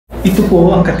Ito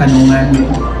po ang katanungan ni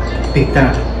Peter.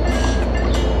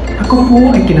 Ako po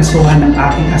ay kinasuhan ng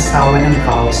aking asawa ng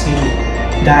vowsy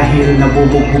dahil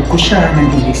nabubugbog ko siya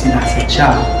nang hindi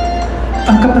sinasadya.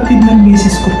 Ang kapatid ng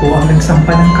misis ko po ang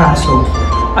nagsampa ng kaso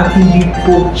at hindi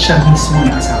po siya mismo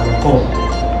ang asawa ko.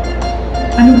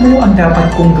 Ano po ang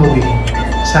dapat kong gawin?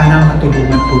 Sana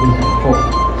matulungan po niyo ako.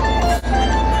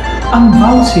 Ang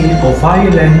vowsy o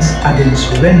violence against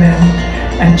women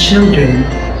and children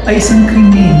ay isang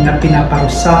krimen na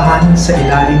pinaparusahan sa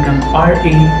ilalim ng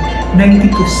RA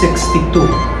 9262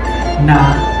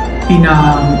 na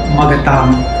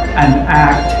pinamagatang an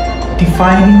act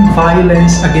defining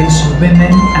violence against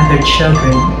women and their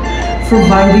children,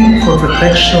 providing for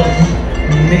protection,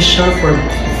 measure for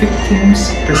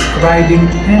victims, prescribing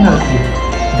penalty,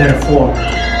 therefore,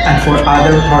 and for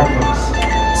other purpose.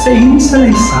 Sa iyong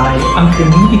salaysay, ang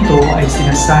krimen ito ay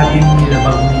sinasabing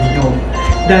nilabag ninyo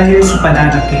dahil sa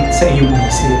pananakit sa iyong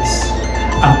misis.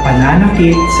 Ang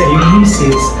pananakit sa iyong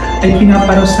misis ay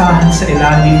pinaparusahan sa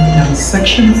ilalim ng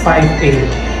Section 5A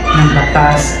ng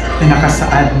batas na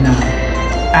nakasaad na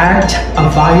Act of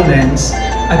Violence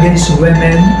Against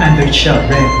Women and Their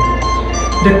Children.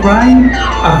 The crime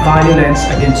of violence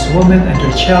against women and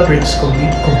their children is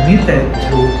committed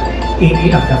through any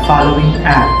of the following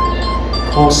acts: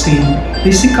 causing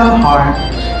physical harm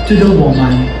to the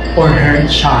woman or her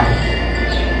child.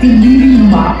 Hindi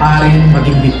rin maaaring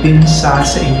maging depensa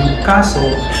sa inyong kaso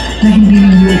na hindi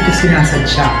ninyo ito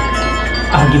sinasadya.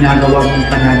 Ang ginagawa mong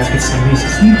pananakit sa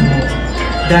misis ninyo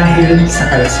dahil sa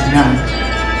kalasingan.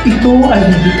 Ito ay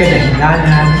hindi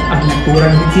kadahilanan ang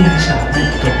naturang depensa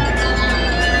nito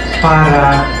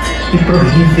para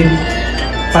i-prohibit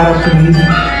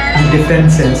ang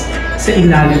defenses sa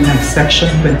ilalim ng Section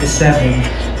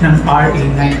 27 ng RA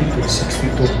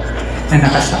 9262 na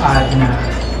nakasaad na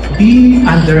being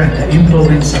under the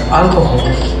influence of alcohol,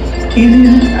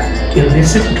 any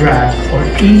illicit drug, or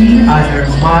any other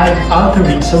mild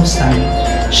altering substance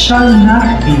shall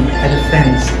not be a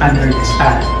defense under this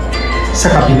act. Sa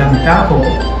kabilang dako,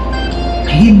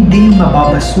 hindi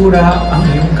mababasura ang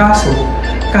iyong kaso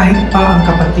kahit pa ang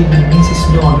kapatid ng misis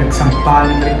nyo ang nagsampa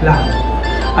ng reklamo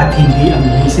at hindi ang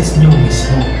misis nyo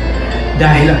mismo.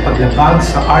 Dahil ang paglabag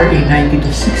sa RA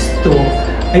 9262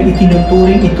 ay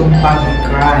itinuturing itong public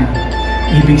crime.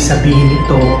 Ibig sabihin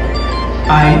nito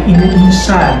ay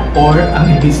inuunsad or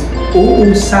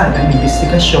uusad ang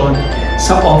investigasyon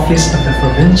sa Office of the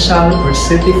Provincial or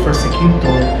City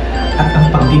Prosecutor at ang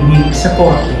pagdinig sa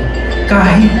korte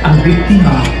kahit ang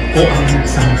biktima o ang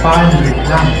nagsampa ng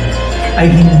reklamo ay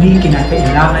hindi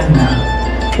kinakailangan na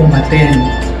umaten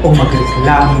o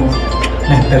magreklamo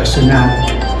ng personal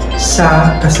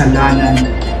sa kasalanan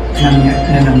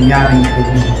na nangyaring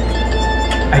krimen.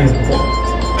 Ayun po.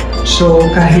 So,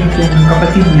 kahit yung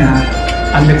kapatid niya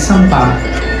ang nagsampa,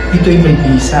 ito'y may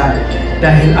bisa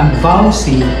dahil ang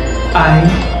vowsy ay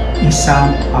isang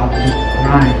public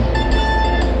crime.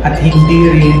 At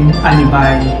hindi rin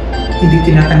alibay, hindi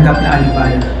tinatanggap na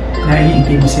alibay na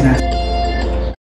hindi mo sinasabi.